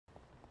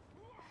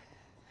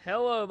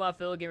Hello, my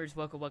fellow gamers.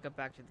 Welcome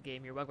back to the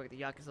game here. Welcome back to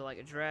Yakuza Like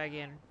a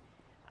Dragon.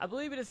 I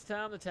believe it is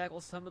time to tackle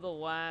some of the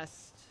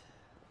last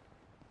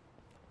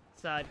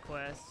side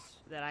quests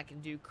that I can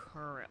do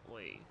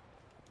currently.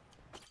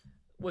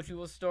 Which we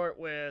will start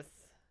with.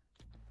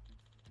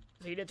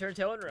 So you didn't turn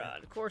tail and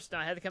run. Of course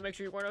not. I had to come make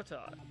sure you weren't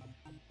taught.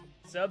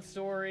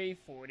 Sub-story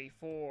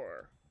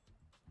 44.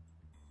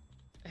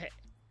 Hey,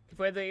 if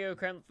we had the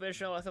crown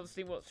finish on, let's have to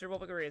see what Super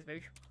Bowl is.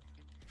 Maybe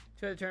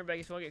try to turn back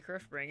if you want to get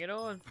crushed. Bring it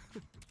on.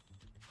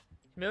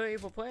 Million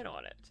people playing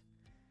on it.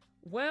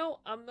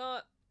 Well, I'm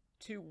not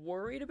too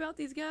worried about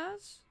these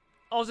guys.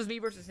 Oh, it's just me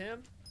versus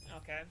him?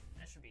 Okay,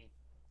 that should be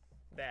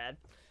bad.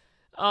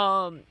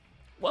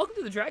 Welcome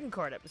to the Dragon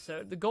Kart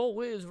episode. The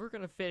goal is we're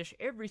going to finish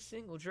every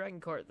single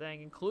Dragon Kart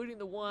thing, including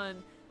the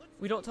one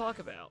we don't talk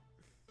about.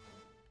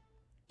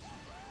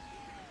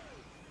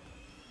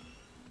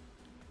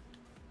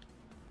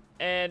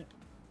 And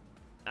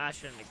I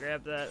shouldn't have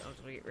grabbed that. I'm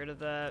just going to get rid of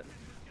that.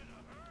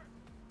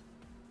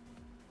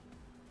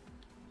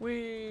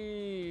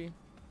 Whee!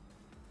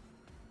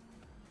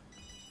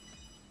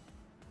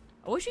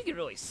 I wish you could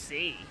really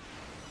see.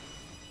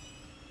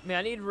 I mean,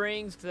 I need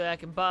rings so that I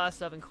can buy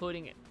stuff,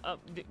 including an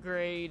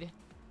upgrade.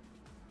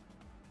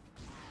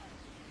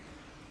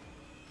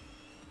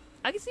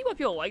 I can see why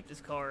people like this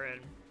car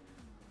in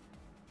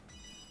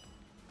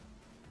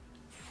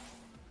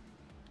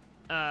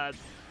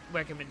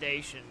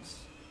recommendations.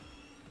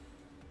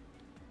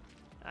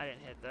 I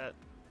didn't hit that.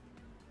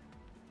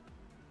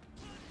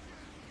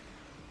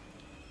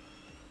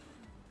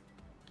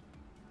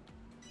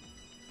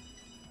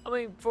 I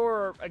mean,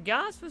 for a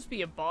guy supposed to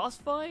be a boss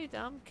fight,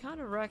 I'm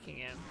kind of wrecking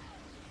him.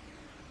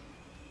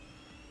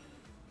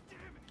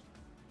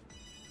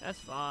 That's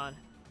fine.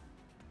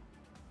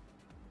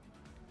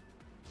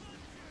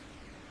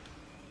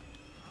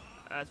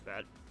 That's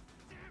bad.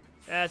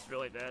 That's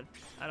really bad.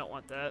 I don't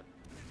want that.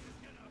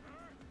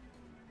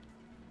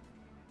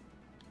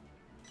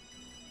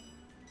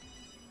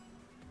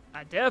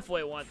 I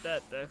definitely want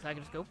that, though, because I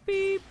can just go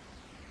beep.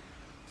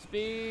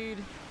 Speed.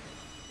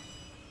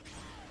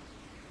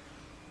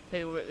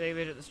 They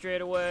made it the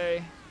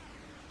straightaway.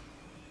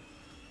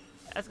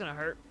 That's gonna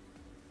hurt.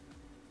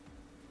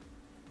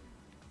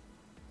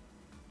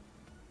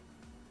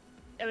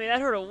 I mean,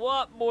 that hurt a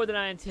lot more than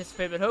I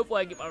anticipated, but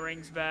hopefully I get my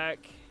rings back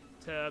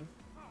to...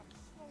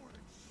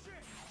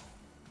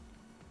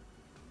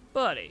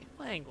 Buddy,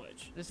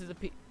 language. This is a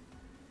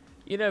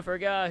You know, for a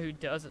guy who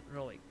doesn't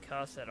really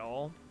cuss at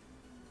all,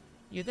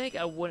 you'd think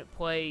I wouldn't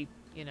play,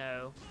 you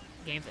know,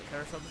 games that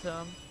curse all the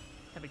time.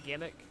 Have a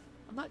gimmick.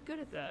 I'm not good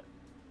at that.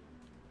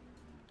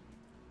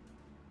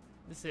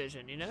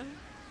 Decision, you know?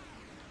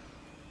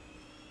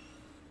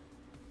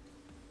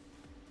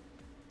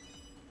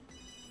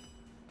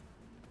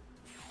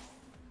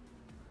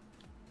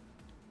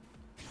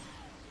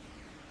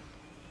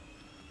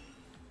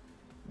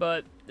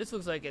 But this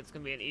looks like it's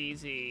gonna be an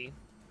easy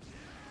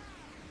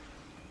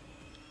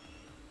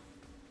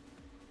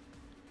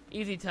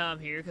time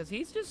here because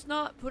he's just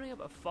not putting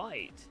up a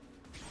fight.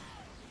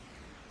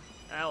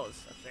 That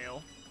was a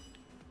fail.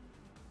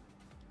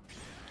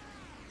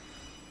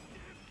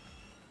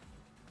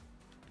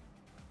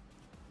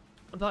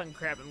 I'm talking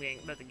crap, I'm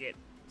about to get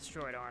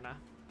destroyed, aren't I?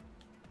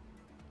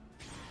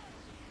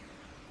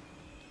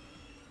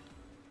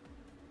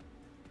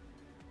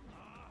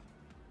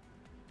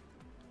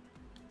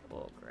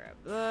 We'll grab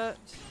that.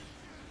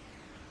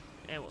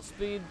 And we'll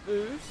speed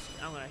boost.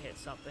 I'm gonna hit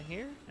something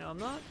here. No, I'm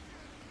not.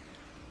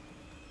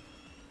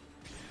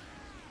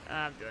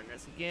 I'm doing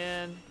this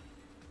again.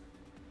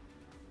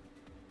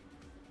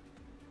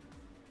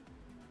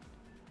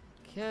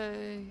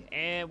 Okay,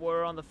 and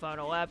we're on the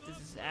final lap. This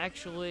is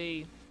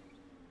actually...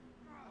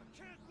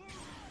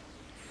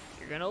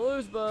 You're gonna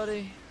lose,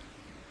 buddy.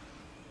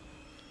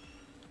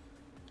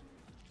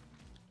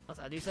 Unless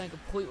I do something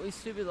completely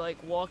stupid, like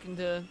walking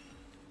to...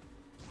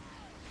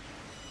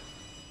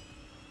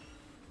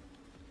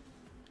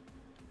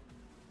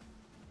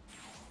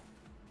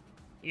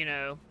 You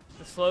know,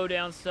 the slow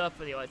down stuff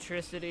for the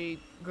electricity,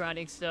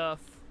 grinding stuff.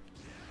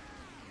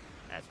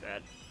 That's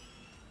bad.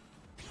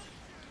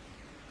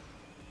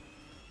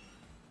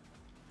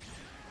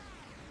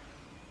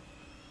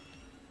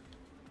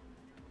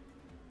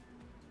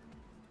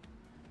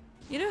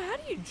 You know, how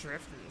do you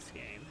drift in this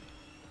game?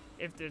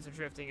 If there's a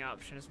drifting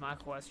option is my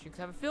question. Because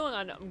I have a feeling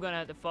I'm going to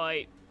have to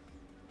fight.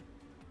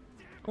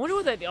 I wonder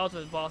what the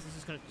ultimate boss is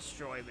just going to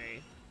destroy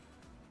me.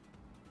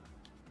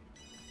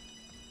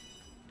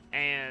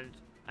 And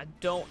I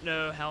don't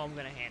know how I'm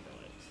going to handle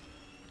it.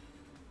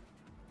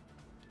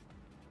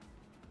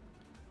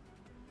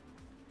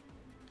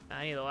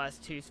 I need the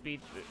last two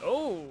speed...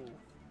 Oh!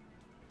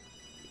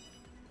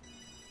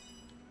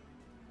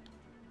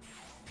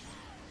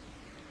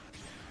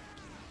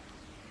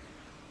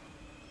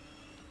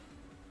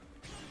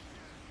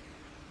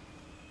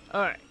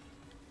 Alright.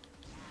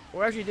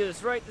 We'll actually do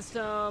this right this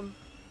time.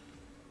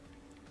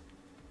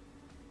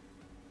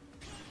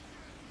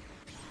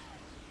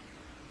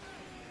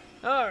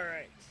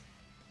 Alright.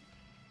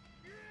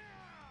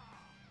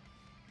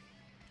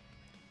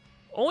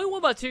 Only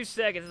won by 2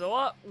 seconds. It's a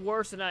lot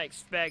worse than I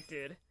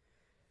expected.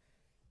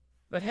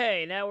 But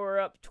hey, now we're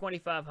up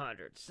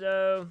 2,500.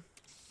 So,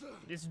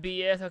 this is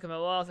BS. How come I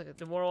lost? Like a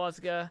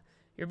demoralized guy.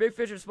 You're a big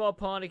fish in a small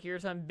pond. If your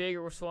time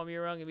bigger, we'll swallow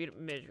you around and beat it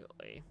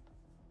immediately.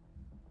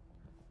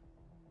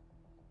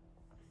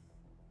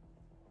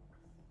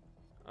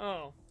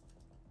 Oh.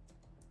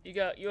 You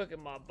look at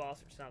my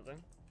boss or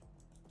something.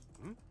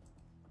 Hmm?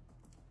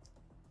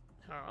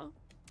 Huh?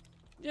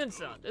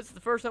 Jin-san, this is the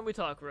first time we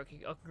talk,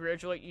 rookie. I'll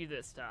congratulate you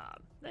this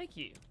time. Thank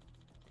you.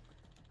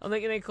 I don't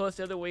think anything close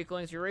to other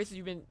weaklings. Your races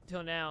you've been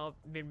till now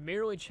have been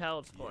merely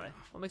child's play. Yeah.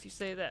 What makes you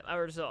say that? I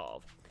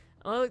resolve.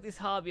 Unlike these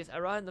hobbyists, I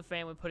ride in the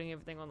family putting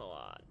everything on the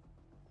line.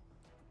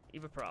 You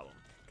have a problem.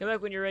 Come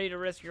back when you're ready to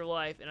risk your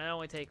life, and I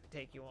only take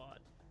you on.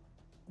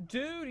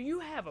 Dude,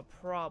 you have a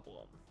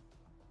problem.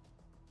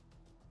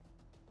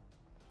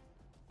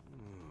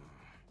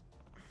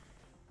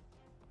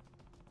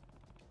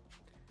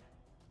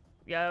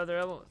 Yeah,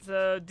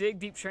 so dig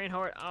deep, train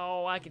hard.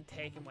 Oh, I can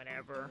take him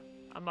whenever.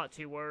 I'm not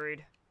too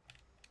worried.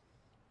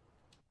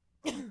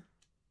 Dang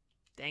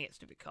it,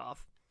 stupid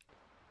cough.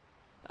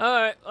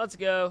 Alright, let's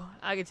go.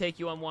 I can take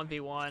you on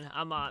 1v1.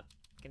 I'm not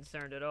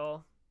concerned at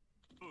all.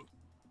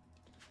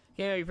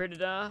 Okay, are you ready to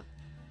die?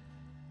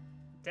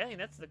 Dang,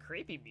 that's the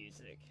creepy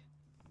music.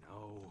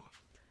 No.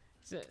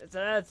 So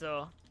that's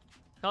all.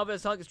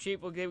 Confidence talk is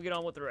cheap. We'll get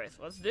on with the race.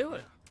 Let's do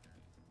it.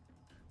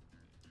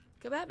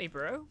 Come at me,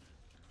 bro.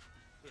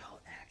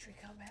 Don't actually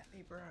come at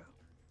me, bro.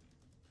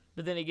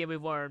 But then again,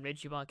 we've learned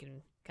Michibon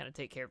can kind of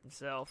take care of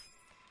himself.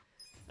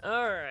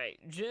 Alright,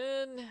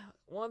 Jin,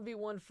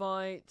 1v1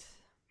 fight.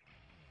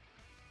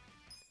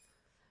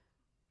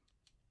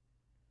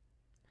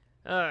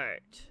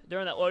 Alright,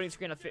 during that loading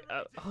screen,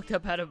 I hooked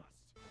up how to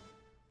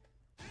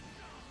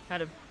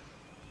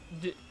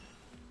do.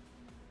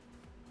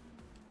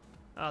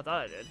 Oh, I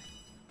thought I did.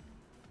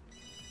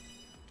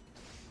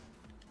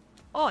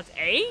 Oh, it's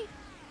A?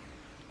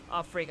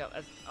 Oh, freak out.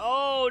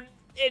 Oh,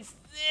 it's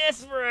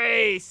this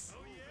race!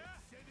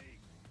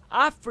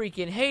 I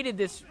freaking hated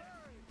this.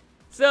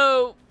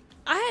 So,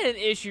 I had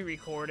an issue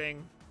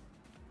recording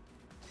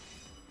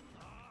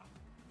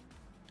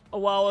a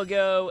while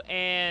ago,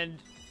 and...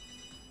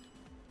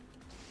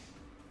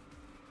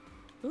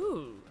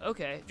 Ooh,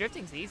 okay.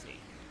 Drifting's easy.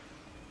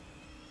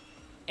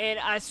 And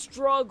I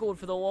struggled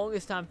for the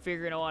longest time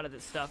figuring a lot of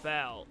this stuff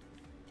out.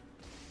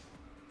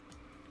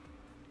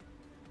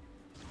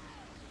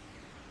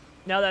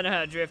 Now that I know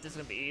how to drift, it's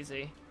gonna be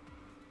easy.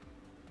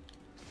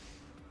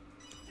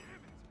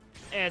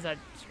 As I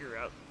screw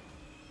up.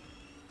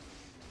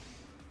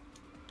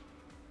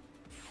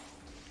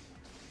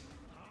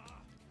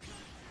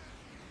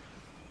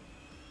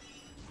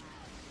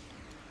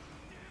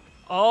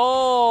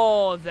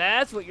 Oh,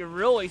 that's what you're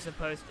really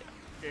supposed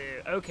to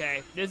do.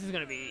 Okay, this is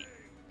gonna be...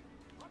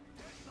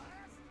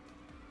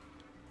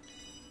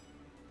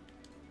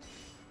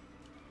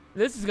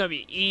 This is gonna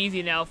be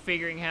easy now,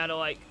 figuring how to,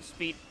 like,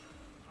 speed...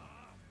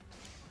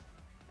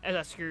 As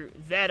I screw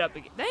that up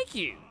again. Thank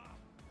you!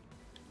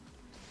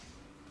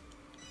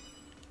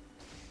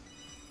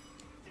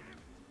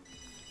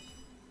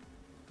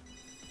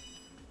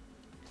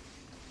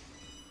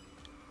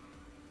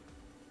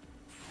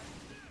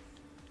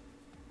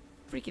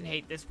 Freaking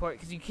hate this part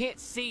because you can't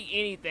see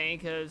anything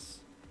because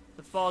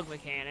the fog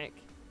mechanic.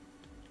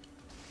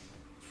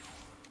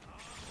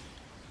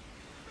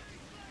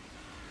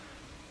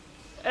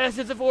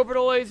 Essence of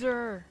orbital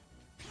laser.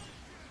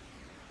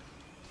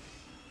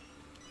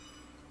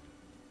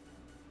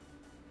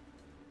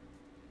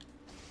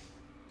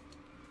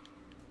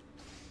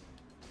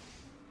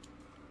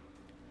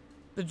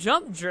 The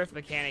jump drift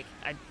mechanic,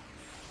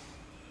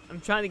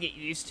 I'm trying to get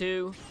used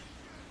to.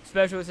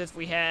 Especially since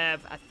we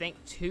have, I think,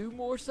 2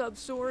 more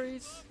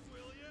sub-stories.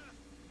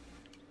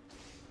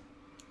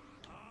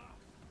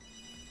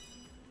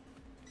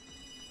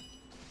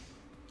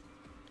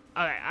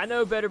 Alright, I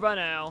know better by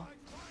now.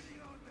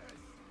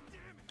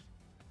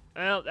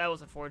 Well, that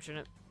was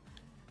unfortunate.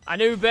 I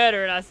knew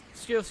better and I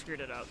still screwed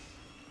it up.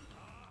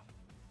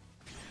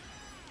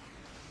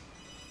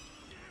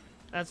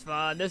 That's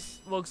fine. This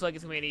looks like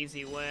it's going to be an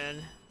easy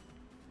win.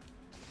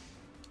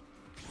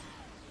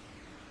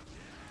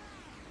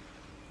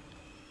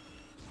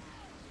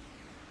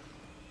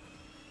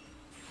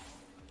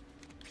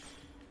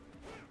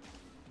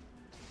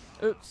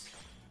 Oops.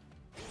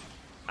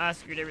 I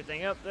screwed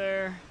everything up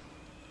there.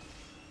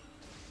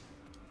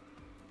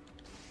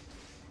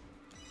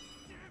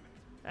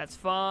 That's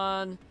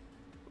fine.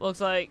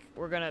 Looks like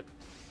we're gonna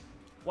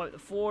wipe the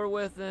floor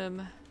with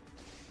him.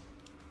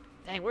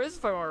 Dang, this is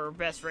for our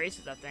best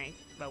races, I think.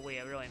 But we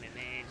really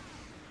mean.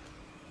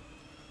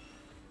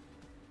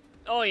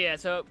 Oh yeah,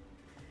 so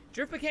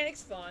drift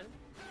mechanic's fun.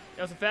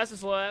 That was the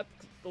fastest lap,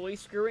 the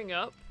least screwing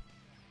up.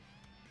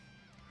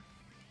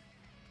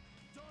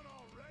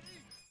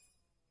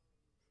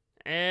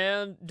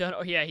 And done.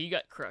 Oh yeah, you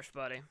got crushed,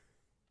 buddy.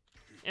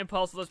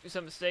 Impulse must be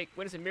some mistake.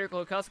 Witness a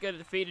miracle. Kasuga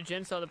defeated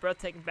Jinso in the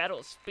breathtaking battle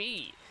of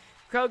speed.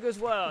 The crowd goes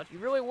wild. You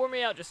really wore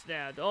me out just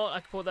now. Don't I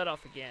can pull that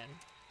off again.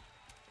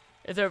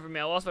 It's over for me.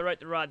 I lost my right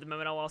to ride the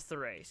moment I lost the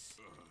race.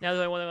 Now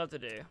there's only one thing left to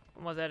do.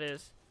 And what that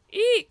is.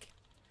 Eek!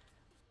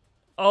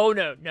 Oh,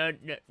 no. No,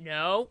 no,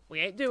 no. We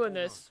ain't doing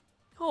this.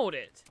 Hold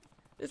it.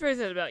 This race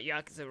is about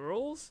Yakuza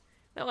rules.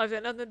 That life's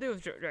got nothing to do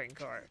with Dragon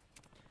Kart.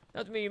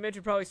 Not to me, you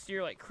mentioned probably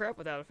steer like crap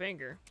without a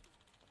finger.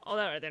 All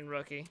that right then,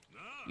 rookie.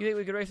 You think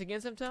we could race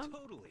again sometime?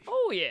 Totally.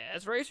 Oh, yeah.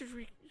 As racers,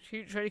 we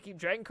try to keep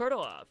Dragon Kart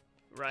alive.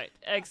 Right.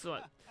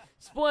 Excellent.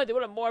 Splendid.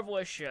 What a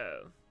marvelous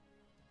show.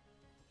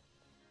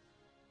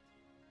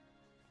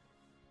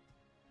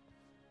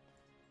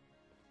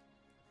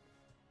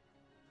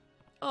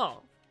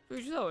 Oh,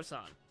 Fujisawa-san.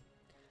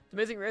 It's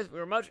amazing race. We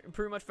were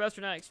improved much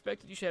faster than I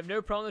expected. You should have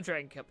no problem with the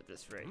Dragon Cup at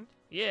this rate.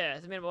 Yeah,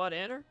 has it made a lot to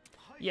enter?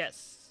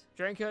 Yes.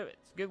 Dragon Cup,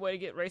 it's a good way to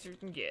get racers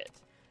can get.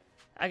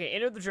 I can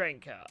enter the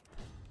Dragon Cup.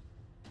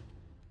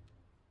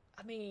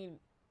 I mean,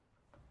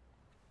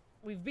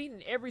 we've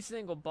beaten every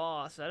single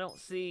boss. So I don't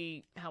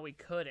see how we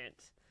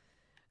couldn't.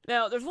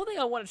 Now, there's one thing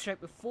I want to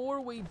check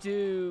before we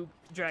do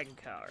Dragon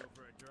Kart.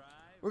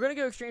 We're going to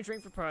go exchange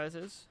ring for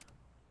prizes.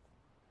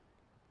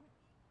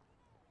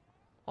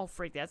 Oh,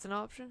 freak, that's an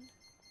option?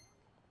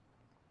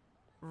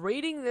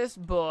 Reading this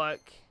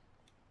book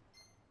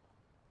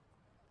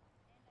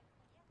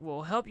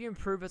will help you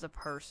improve as a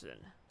person.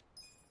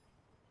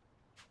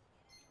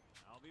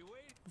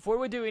 Before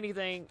we do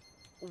anything,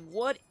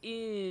 what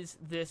is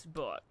this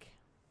book?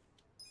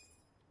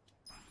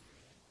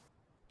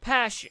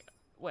 Passion.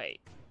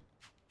 Wait.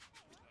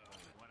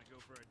 Wanna go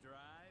for a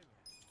drive?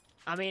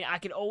 I mean, I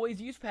could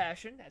always use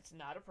passion. That's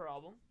not a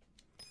problem.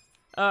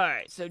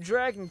 Alright, so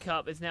Dragon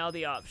Cup is now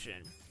the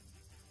option.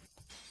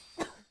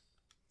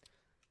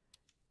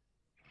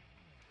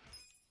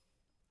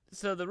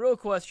 So the real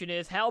question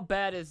is, how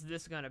bad is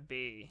this gonna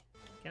be?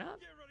 Can I?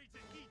 Get ready to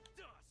eat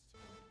dust.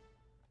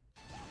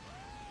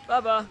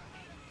 Bye-bye.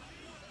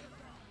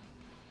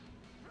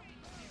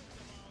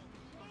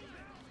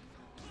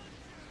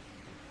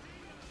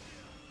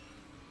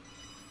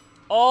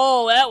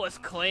 Oh, that was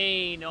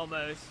clean,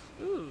 almost.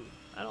 Ooh,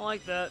 I don't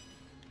like that.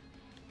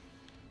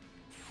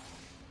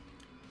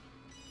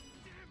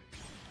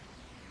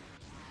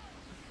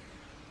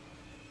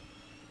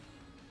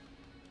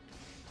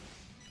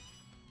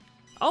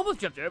 I almost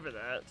jumped over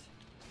that.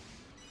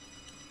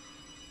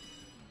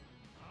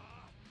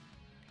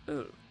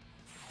 Ooh.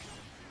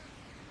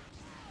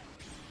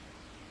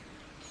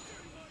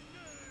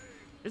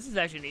 This is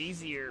actually an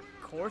easier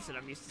course than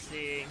I'm used to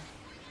seeing.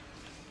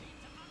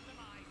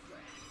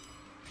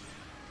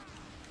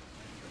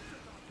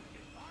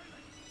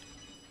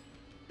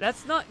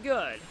 That's not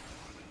good.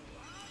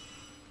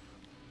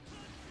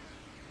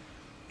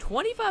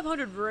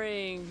 2,500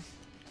 rings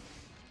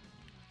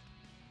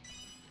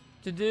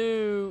to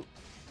do.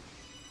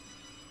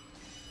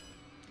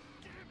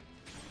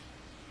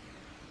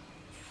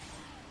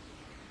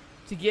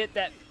 To get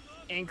that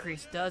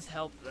increase does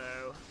help,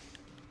 though.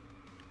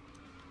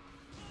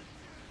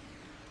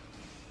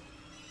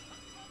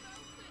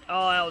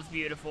 Oh, that was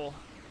beautiful.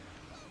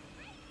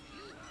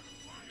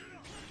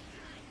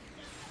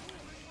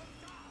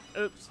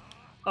 Oops.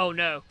 Oh,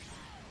 no.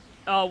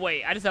 Oh,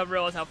 wait. I just don't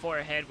realize how far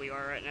ahead we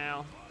are right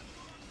now.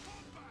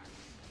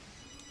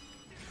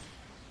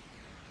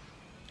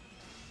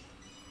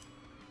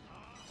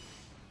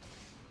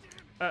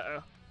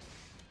 Uh-oh.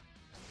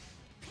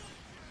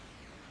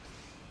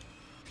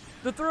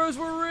 The throws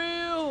were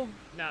real!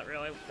 Not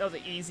really. That was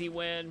an easy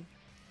win.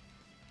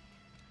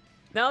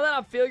 Now that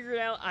I've figured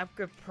out, I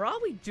could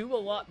probably do a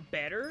lot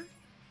better.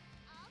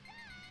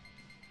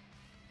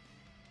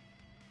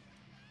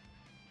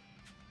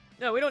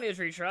 No, we don't need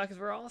to retry because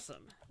we're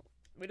awesome.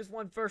 We just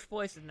won first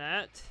place in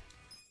that.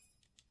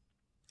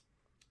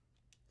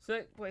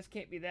 Second place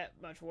can't be that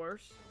much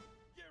worse.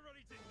 Get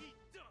ready to eat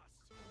dust.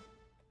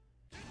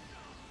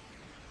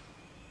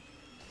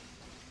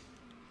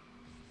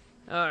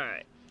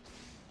 Alright.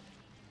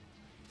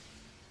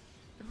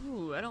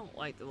 Ooh, I don't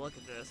like the look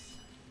of this.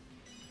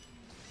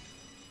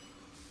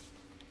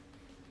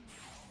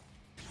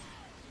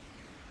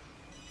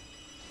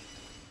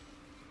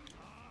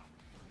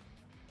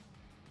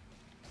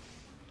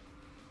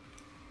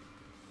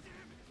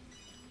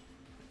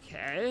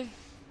 Okay.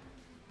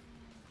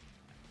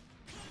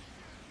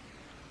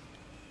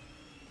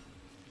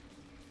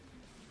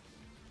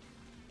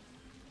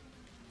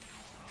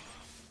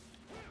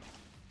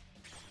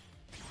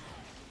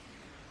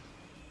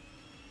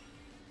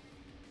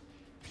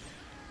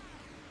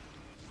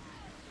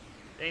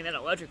 Dang, that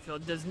electric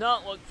field does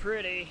not look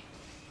pretty.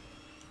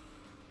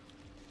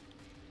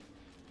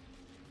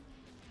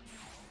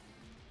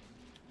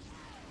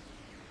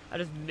 I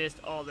just missed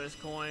all those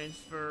coins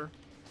for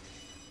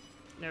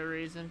no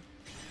reason.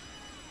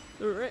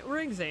 The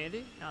ring's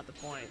Andy, not the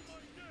point.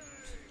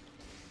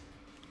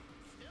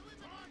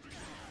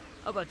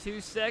 How about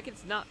 2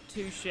 seconds? Not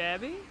too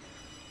shabby.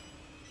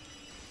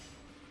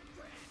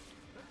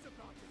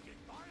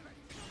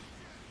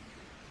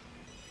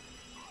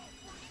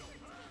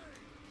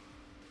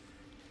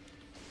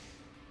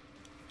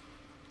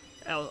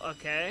 Oh,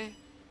 okay.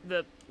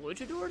 The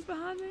luchador's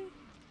behind me?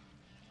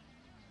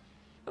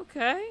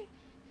 Okay.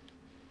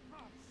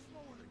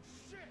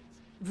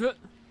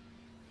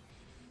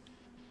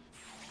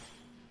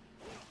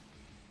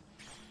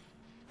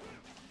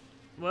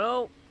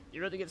 Well,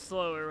 you're about to get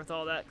slower with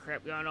all that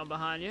crap going on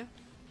behind you.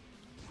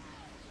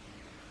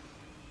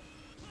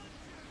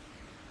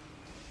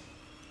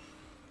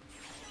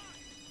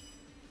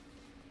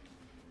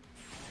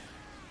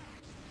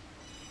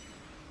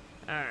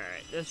 Alright,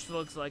 this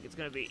looks like it's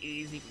gonna be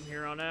easy from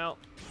here on out.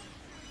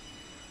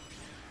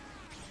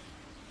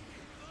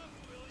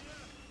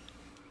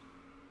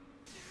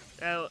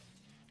 Oh,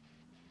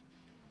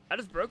 I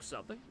just broke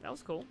something. That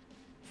was cool.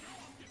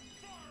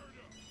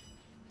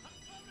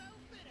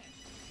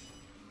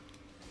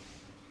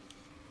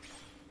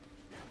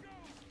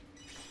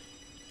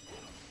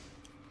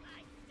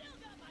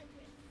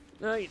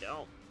 No, you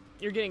don't.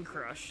 You're getting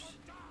crushed.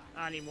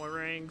 I need more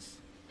rings.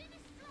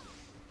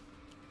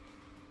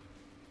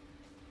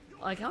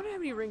 Like, I don't know how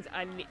many rings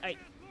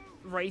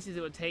races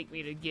it would take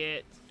me to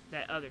get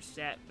that other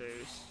stat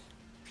boost.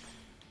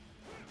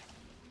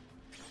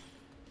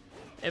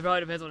 It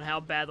probably depends on how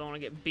bad I want to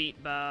get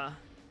beat by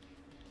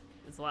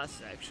this last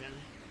section.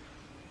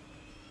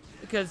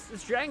 Because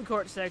this Dragon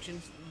Kart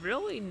section's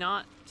really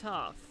not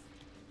tough.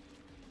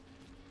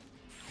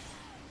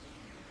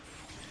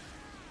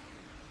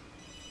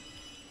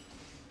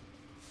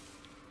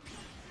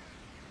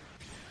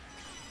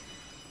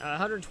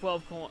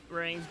 112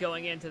 rings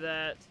going into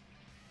that.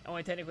 I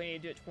only technically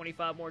need to do it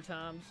 25 more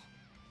times.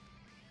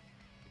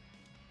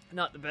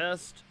 Not the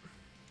best.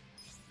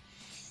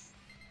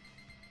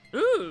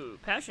 Ooh,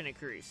 passion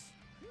increase.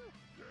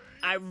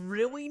 I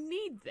really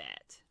need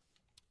that.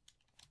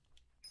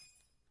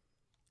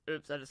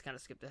 Oops, I just kind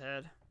of skipped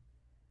ahead.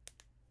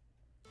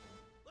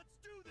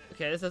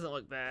 Okay, this doesn't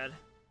look bad.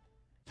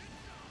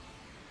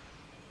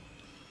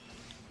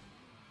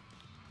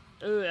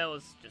 Ooh, that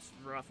was just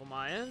rough on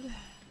my end.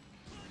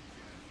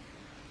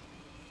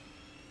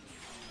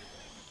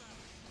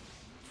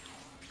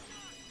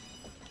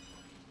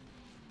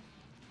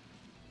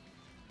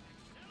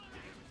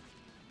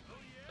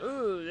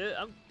 Ooh,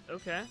 I'm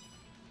okay.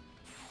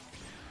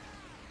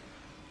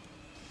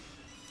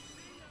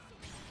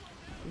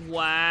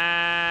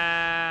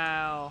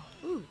 Wow.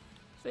 Ooh,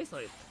 space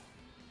light.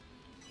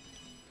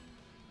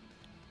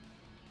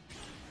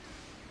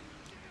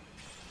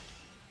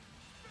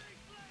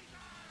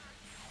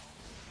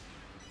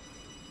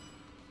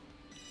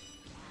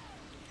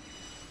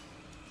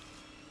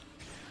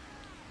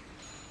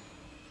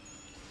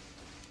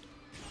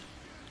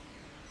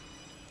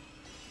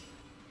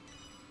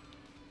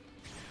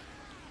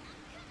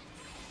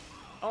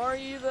 Are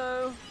you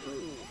though?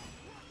 Ooh.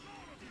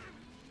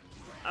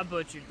 I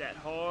butchered that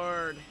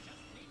hard.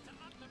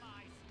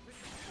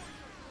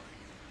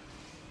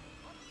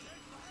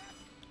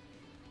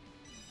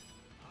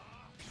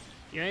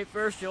 You ain't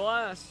first, you're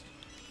last.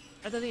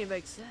 That doesn't even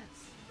make sense.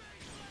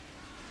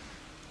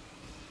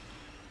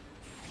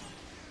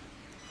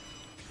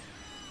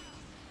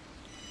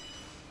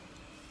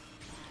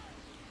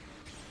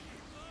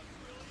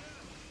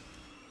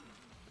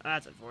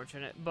 That's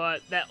unfortunate,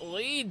 but that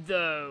lead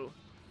though.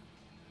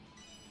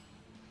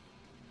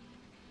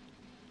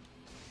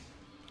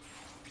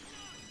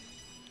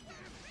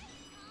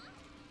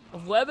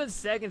 11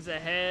 seconds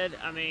ahead.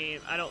 I mean,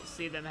 I don't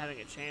see them having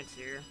a chance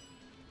here.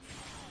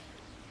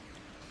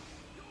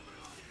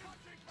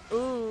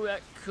 Ooh,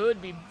 that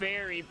could be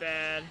very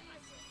bad.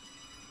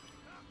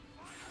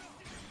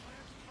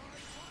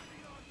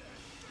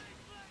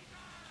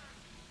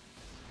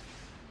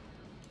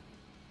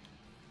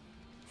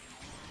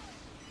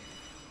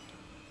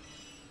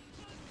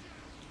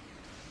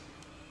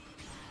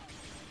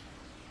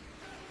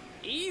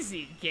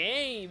 Easy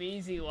game,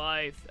 easy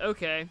life.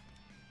 Okay.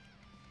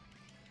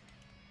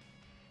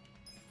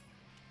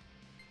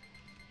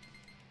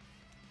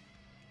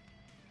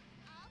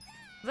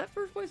 Was that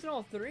first place in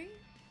all three?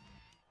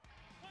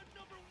 I'm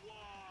number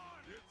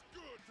one! It's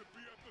good to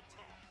be at the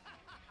top.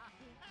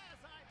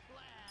 As I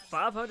planned.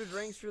 500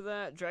 rings for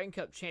that. Dragon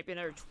Cup champion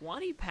over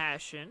 20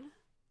 passion.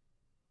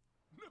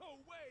 No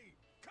way!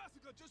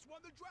 Kasuga just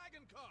won the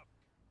Dragon Cup.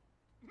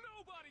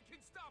 Nobody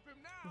can stop him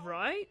now.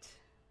 Right?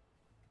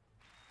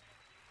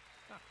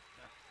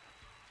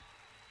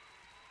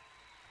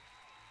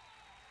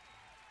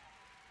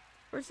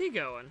 Where's he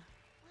going?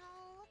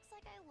 Well, looks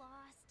like I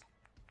lost.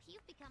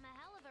 You've become a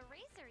hell of a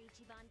racer,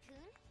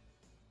 Ichiban-kun.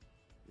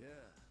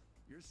 Yeah,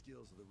 your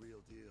skills are the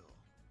real deal.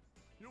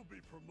 You'll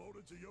be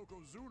promoted to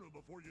Yokozuna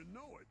before you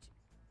know it.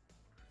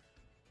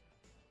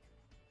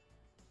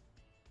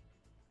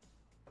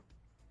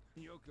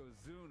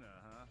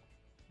 Yokozuna, huh?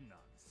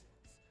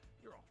 Nonsense.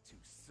 You're all too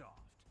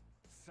soft.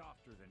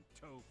 Softer than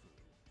tofu.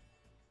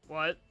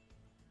 What?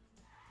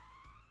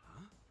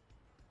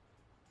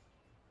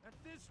 At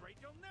this rate,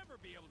 you'll never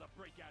be able to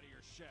break out of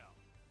your shell.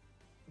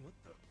 What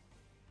the?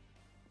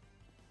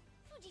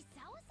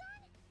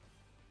 Fujisawa-san?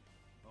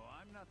 Oh,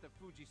 I'm not the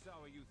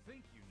Fujisawa you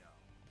think you know.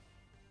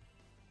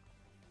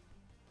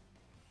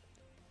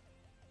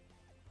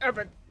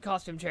 Epic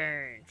costume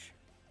change.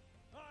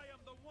 I am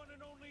the one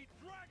and only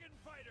Dragon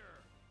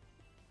Fighter.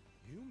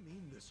 You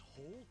mean this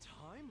whole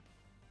time?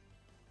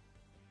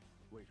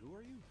 Wait, who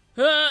are you?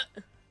 Huh?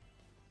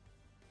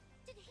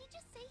 Did he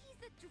just say he's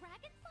the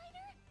dragon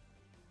fighter?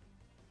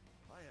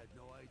 I had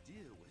no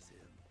idea it was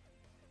him.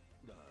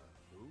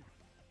 Who?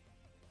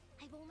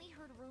 I've only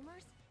heard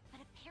rumors,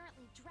 but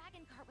apparently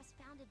Dragon Kart was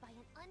founded by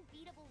an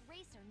unbeatable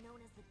racer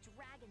known as the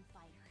Dragon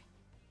Fighter.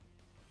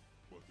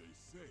 But they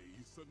say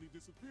he suddenly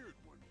disappeared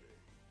one day.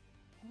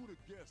 Who would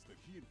have guessed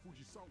that he and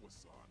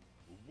Fujisawa-san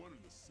were one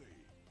and the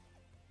same?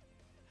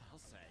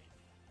 I'll say,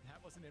 that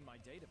wasn't in my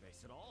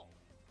database at all.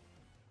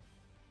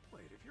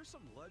 Wait, if you're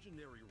some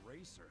legendary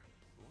racer,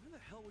 why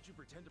the hell would you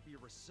pretend to be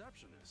a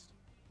receptionist?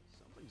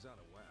 Something's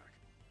out of whack.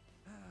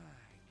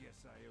 I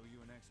guess I owe you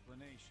an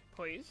explanation.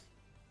 Please.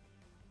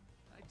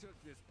 I took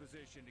this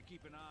position to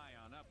keep an eye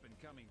on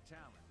up-and-coming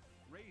talent.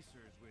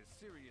 Racers with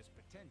serious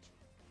potential.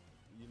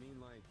 You mean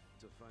like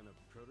to find a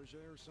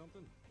protege or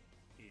something?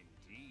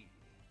 Indeed.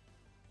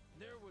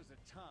 There was a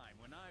time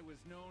when I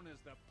was known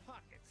as the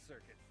Pocket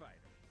Circuit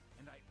Fighter,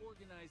 and I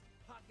organized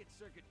Pocket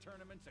Circuit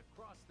tournaments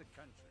across the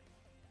country.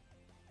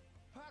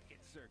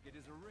 Pocket Circuit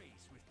is a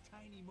race with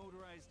tiny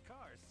motorized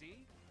cars,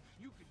 see?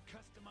 You could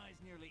customize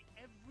nearly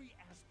every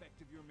aspect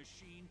of your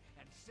machine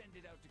and send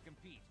it out to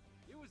compete.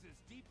 It was as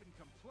deep and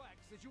complex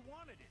as you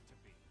wanted it to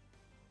be.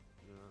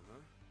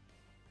 Uh-huh.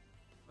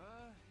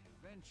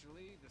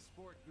 Eventually, the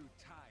sport grew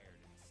tired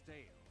and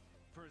stale.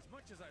 For as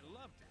much as I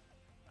loved it,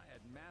 I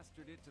had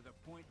mastered it to the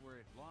point where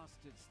it lost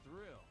its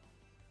thrill.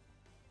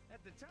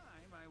 At the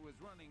time, I was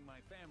running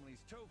my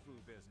family's tofu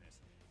business,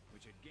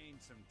 which had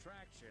gained some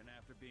traction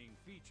after being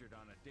featured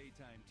on a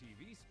daytime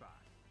TV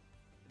spot.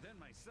 Then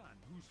my son,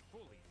 who's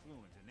fully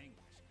fluent in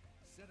English,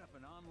 set up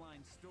an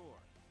online store.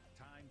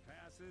 Time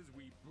passes,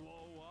 we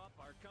blow up,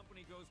 our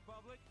company goes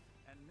public,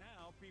 and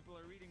now people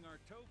are eating our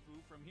tofu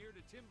from here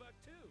to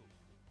Timbuktu.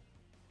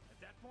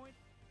 At that point,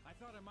 I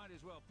thought I might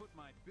as well put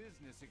my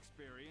business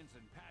experience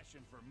and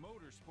passion for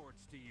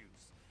motorsports to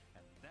use.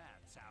 And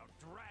that's how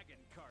Dragon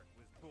Kart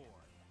was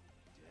born.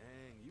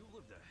 Dang, you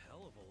lived a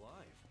hell of a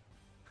life.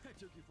 I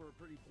took you for a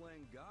pretty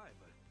plain guy,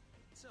 but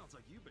it sounds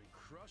like you've been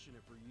crushing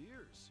it for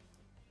years.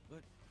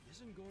 But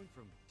isn't going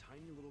from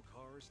tiny little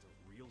cars to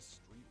real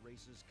street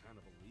races kind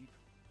of a leap?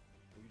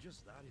 Are you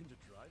just that into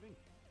driving?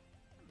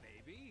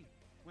 Maybe.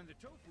 When the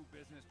tofu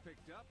business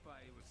picked up,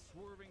 I was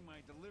swerving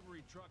my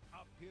delivery truck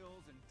up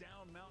hills and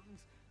down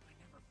mountains. I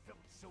never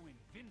felt so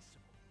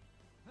invincible.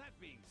 That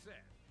being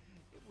said,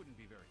 it wouldn't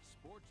be very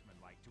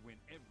sportsmanlike to win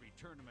every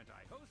tournament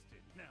I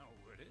hosted, now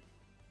would it?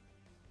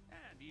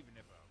 And even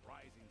if a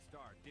rising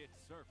star did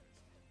surface,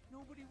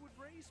 nobody would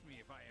race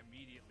me if I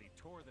immediately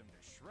tore them to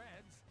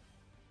shreds.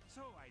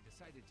 So I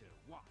decided to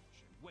watch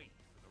and wait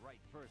for the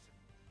right person.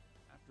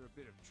 After a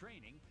bit of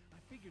training, I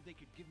figured they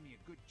could give me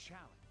a good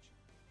challenge.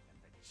 And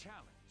the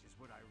challenge is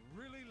what I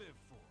really live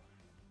for.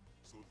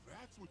 So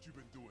that's what you've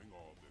been doing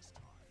all this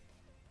time.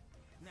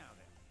 Now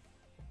then,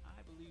 I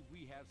believe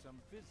we have some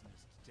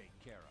business to take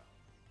care of.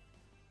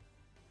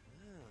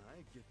 Ah,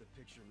 I get the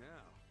picture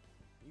now.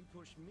 You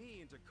pushed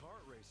me into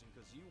kart racing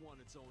because you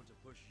wanted someone to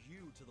push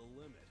you to the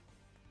limit.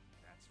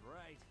 That's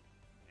right.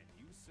 And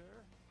you, sir,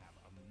 have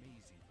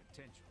amazing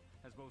potential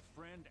as both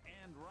friend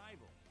and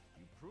rival.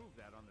 You proved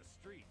that on the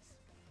streets.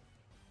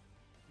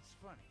 It's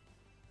funny.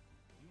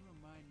 You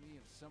remind me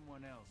of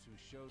someone else who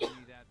showed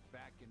me that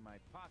back in my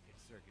Pocket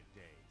Circuit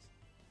days.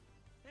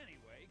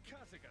 Anyway,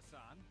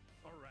 Kasuga-san,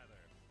 or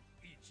rather,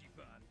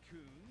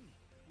 Ichiban-kun,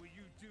 will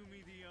you do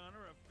me the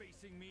honor of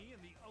facing me in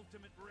the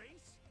ultimate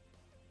race?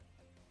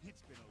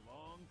 It's been a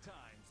long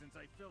time since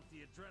I felt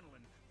the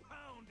adrenaline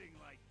pounding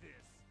like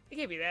this. It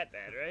can't be that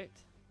bad, right?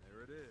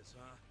 There it is,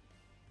 huh?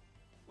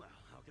 Well,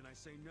 how can I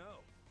say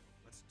no?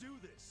 Let's do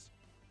this!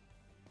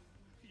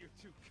 You're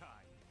too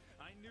kind.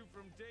 I knew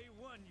from day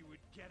one you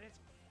would get it.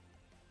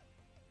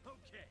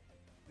 Okay,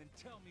 then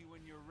tell me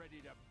when you're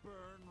ready to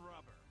burn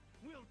rubber.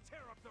 We'll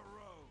tear up the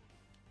road.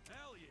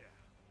 Hell yeah.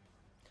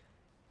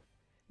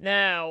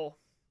 Now,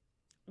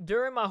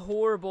 during my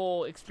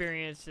horrible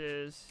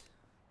experiences,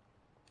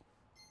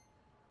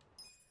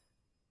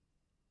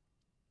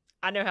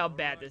 I know how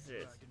bad this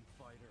is. Dragon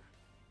Fighter.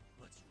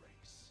 Let's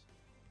race.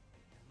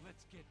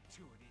 Let's get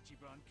to it,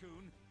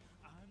 Ichiban-kun.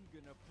 I'm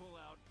gonna pull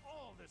out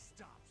all the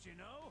stops, you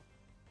know?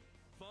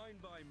 Fine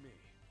by me.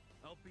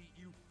 I'll beat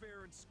you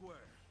fair and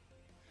square.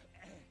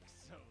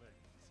 Excellent.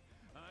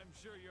 I'm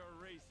sure your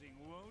racing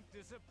won't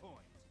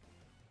disappoint.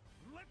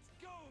 Let's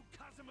go,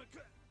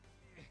 Kazuma-kun!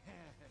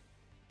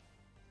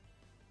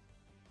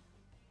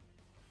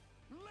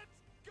 Let's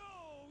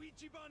go,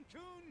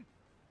 Ichiban-kun!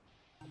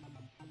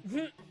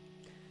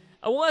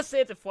 I want to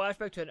say it's a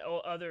flashback to an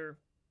other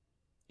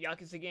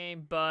Yakuza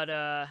game, but,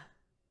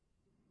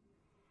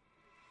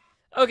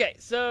 okay,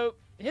 so,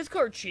 his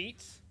card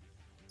cheats.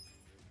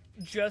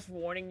 Just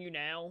warning you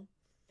now.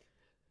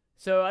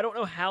 So, I don't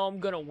know how I'm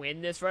gonna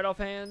win this right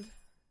offhand.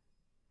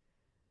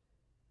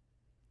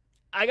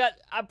 I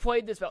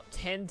played this about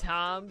 10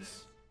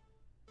 times.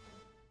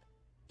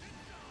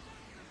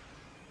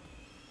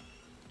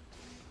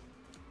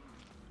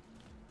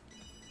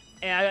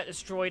 And I got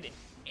destroyed in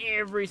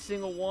every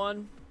single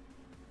one.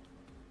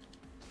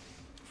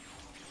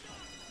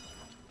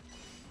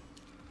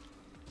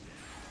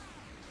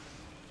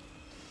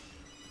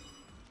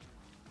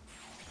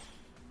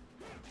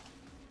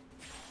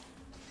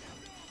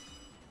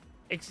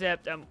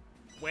 Except I'm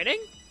winning?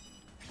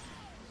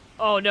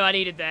 Oh no, I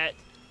needed that.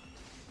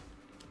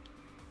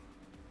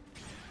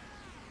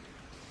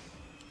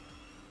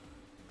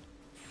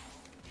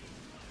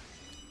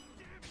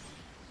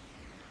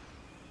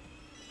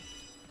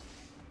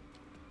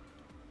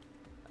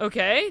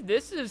 Okay,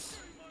 this is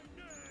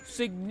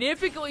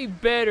significantly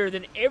better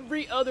than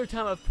every other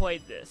time I've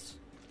played this.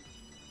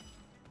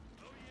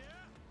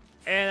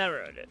 And I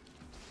ruined it.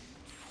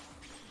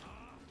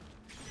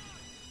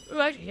 Ooh,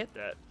 I actually hit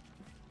that.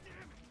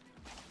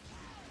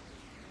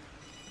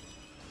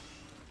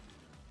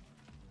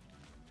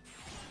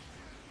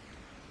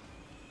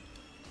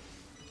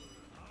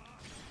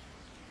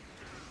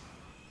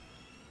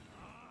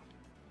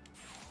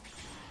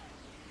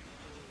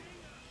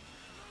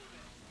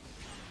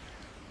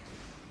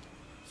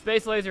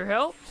 Space laser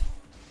helped.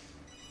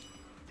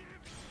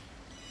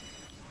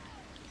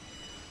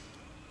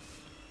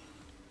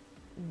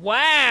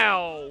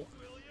 Wow!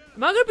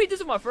 Am I gonna beat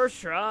this on my first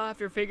try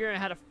after figuring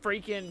out how to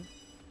freaking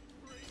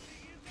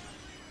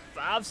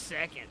 5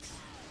 seconds?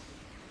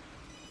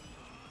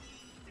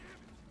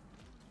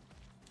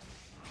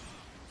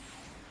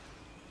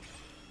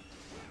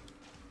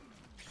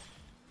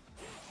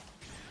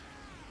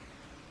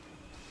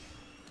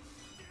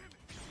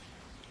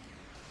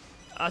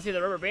 I see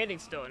the rubber banding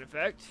still in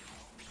effect.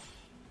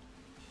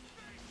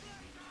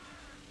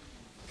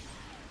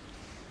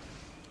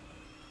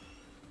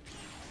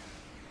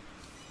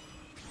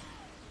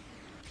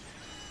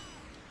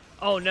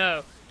 Oh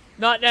no,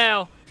 not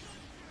now.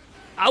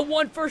 I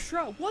won first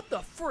try. What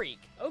the freak?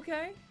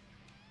 Okay.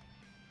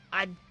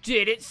 I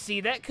didn't see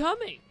that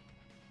coming.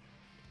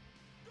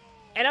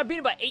 And I beat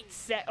him by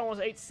almost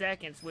 8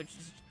 seconds, which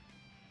is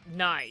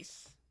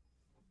nice.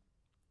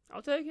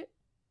 I'll take it.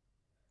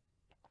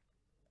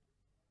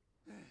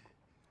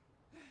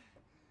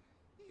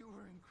 You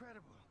were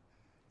incredible,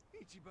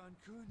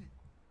 Ichiban-kun.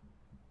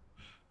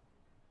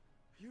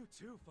 You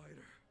too,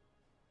 fighter.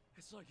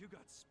 It's like you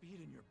got speed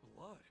in your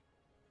blood.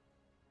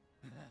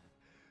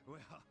 Well,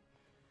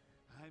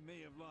 I may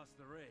have lost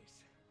the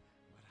race,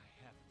 but I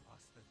haven't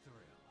lost the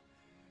thrill.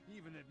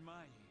 Even at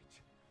my age,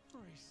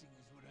 racing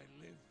is what I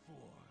live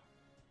for.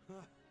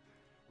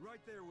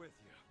 Right there with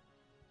you.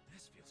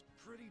 This feels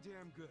pretty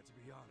damn good, to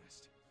be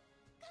honest.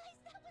 Guys,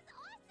 that was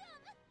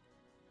awesome!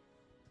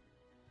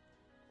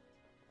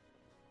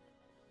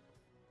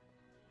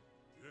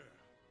 Yeah,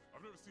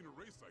 I've never seen a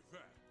race like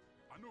that.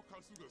 I know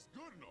Katsuga's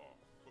good and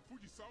all, but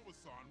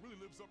Fujisawa-san really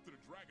lives up to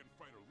the Dragon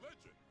Fighter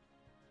legend.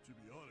 To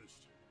be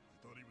honest, I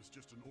thought he was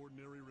just an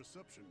ordinary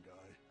reception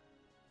guy.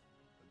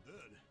 And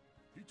then,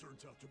 he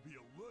turns out to be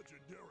a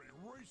legendary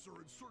racer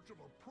in search of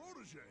a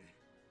protege.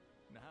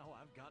 Now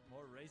I've got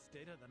more race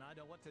data than I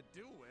know what to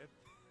do with.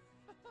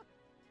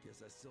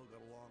 Guess I still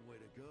got a long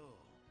way to go.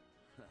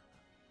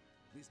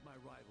 At least my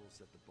rivals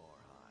set the bar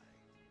high.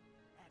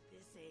 At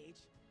this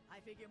age,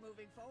 I figure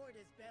moving forward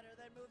is better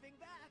than moving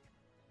back.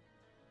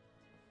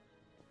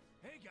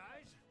 Hey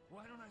guys,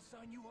 why don't I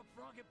sign you up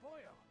for Age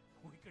Pollo?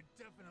 We could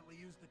definitely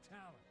use the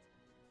talent.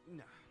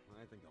 Nah,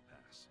 I think I'll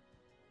pass.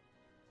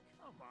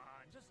 Come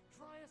on, just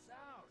try us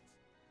out.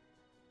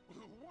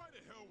 Why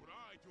the hell would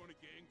I join a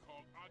gang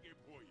called Age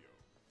Pollo?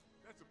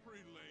 That's a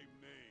pretty lame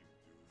name,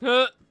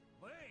 dude.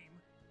 Lame?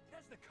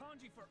 That's the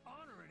kanji for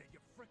honor in it, you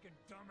frickin'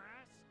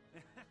 dumbass.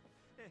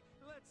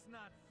 Let's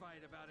not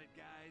fight about it,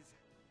 guys.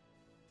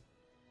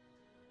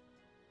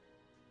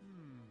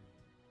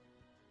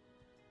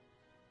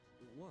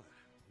 What?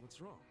 What's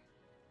wrong?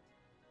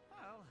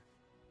 Well,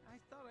 I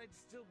thought I'd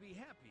still be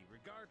happy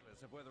regardless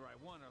of whether I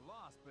won or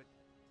lost, but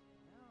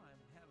now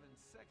I'm having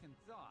second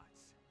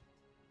thoughts.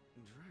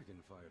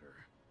 Dragon Fighter.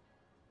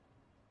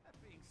 That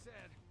being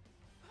said,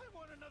 I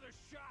want another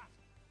shot!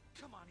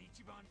 Come on,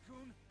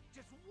 Ichiban-kun,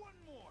 just one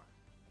more!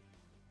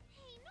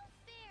 Hey, no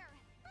fair!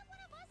 Let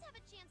one of us have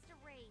a chance to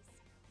race!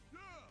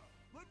 Yeah!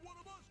 Let one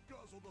of us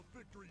guzzle the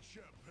victory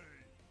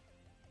champagne!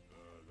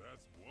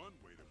 That's one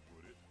way to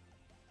put it.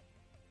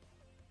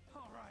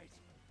 Alright,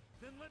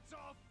 then let's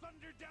all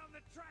thunder down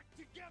the track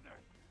together!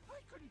 I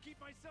couldn't keep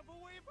myself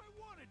away if I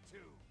wanted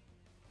to!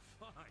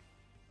 Fine.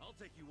 I'll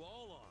take you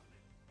all on.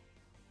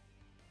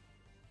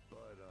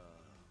 But,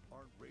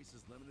 aren't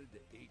races limited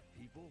to 8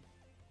 people?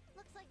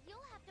 Looks like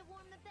you'll have to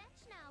warm the bench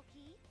now,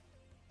 Key.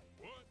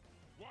 What?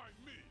 Why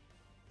me?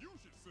 You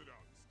should sit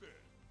out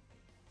instead.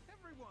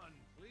 Everyone,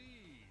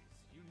 please!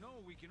 You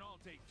know we can all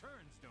take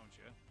turns, don't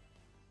you?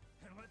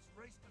 And let's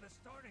race to the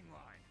starting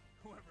line.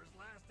 Whoever's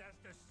last has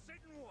to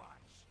sit and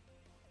watch.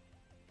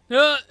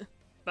 What?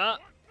 No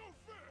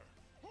fair!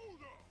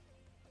 Hold up!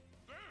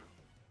 Damn!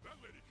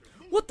 That lady can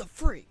move! What the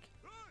freak?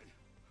 Hey!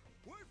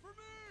 Wait for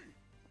me!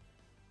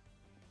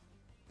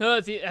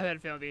 I had a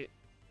feeling beat.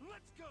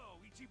 Let's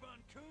go,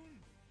 Ichiban-kun!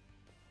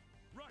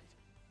 Right.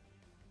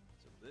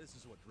 So this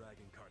is what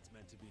Dragon Kart's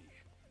meant to be.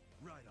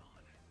 Right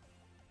on.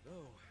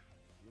 Though,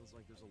 feels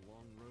like there's a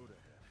long road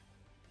ahead.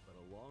 But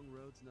a long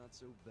road's not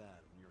so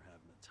bad when you're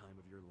having the time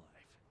of your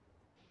life.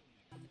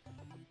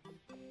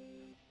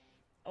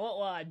 I won't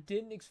lie, I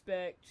didn't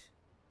expect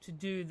to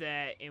do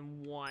that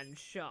in one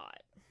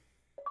shot.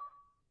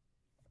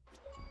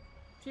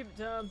 Achievement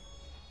time.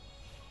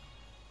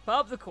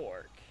 Pop the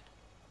cork.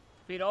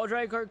 Defeat all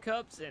Dragon Kart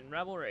Cups in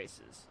Rebel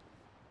races.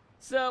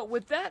 So,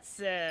 with that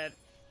said,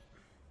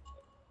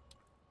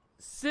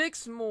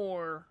 6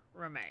 more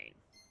remain.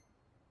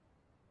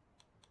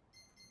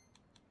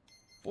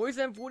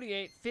 47,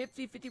 48,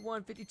 50,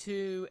 51,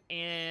 52,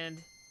 and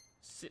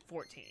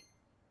 14.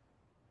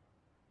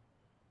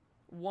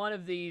 One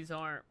of these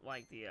aren't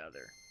like the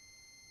other.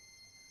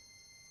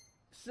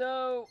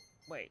 So,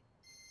 wait.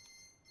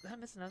 Did I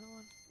miss another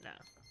one? No.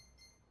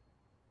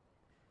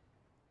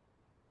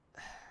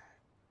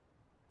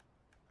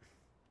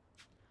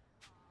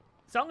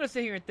 So I'm going to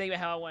sit here and think about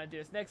how I want to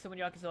do this. Next time when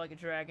Yakuza Like a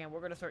Dragon, we're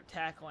going to start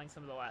tackling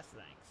some of the last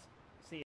things.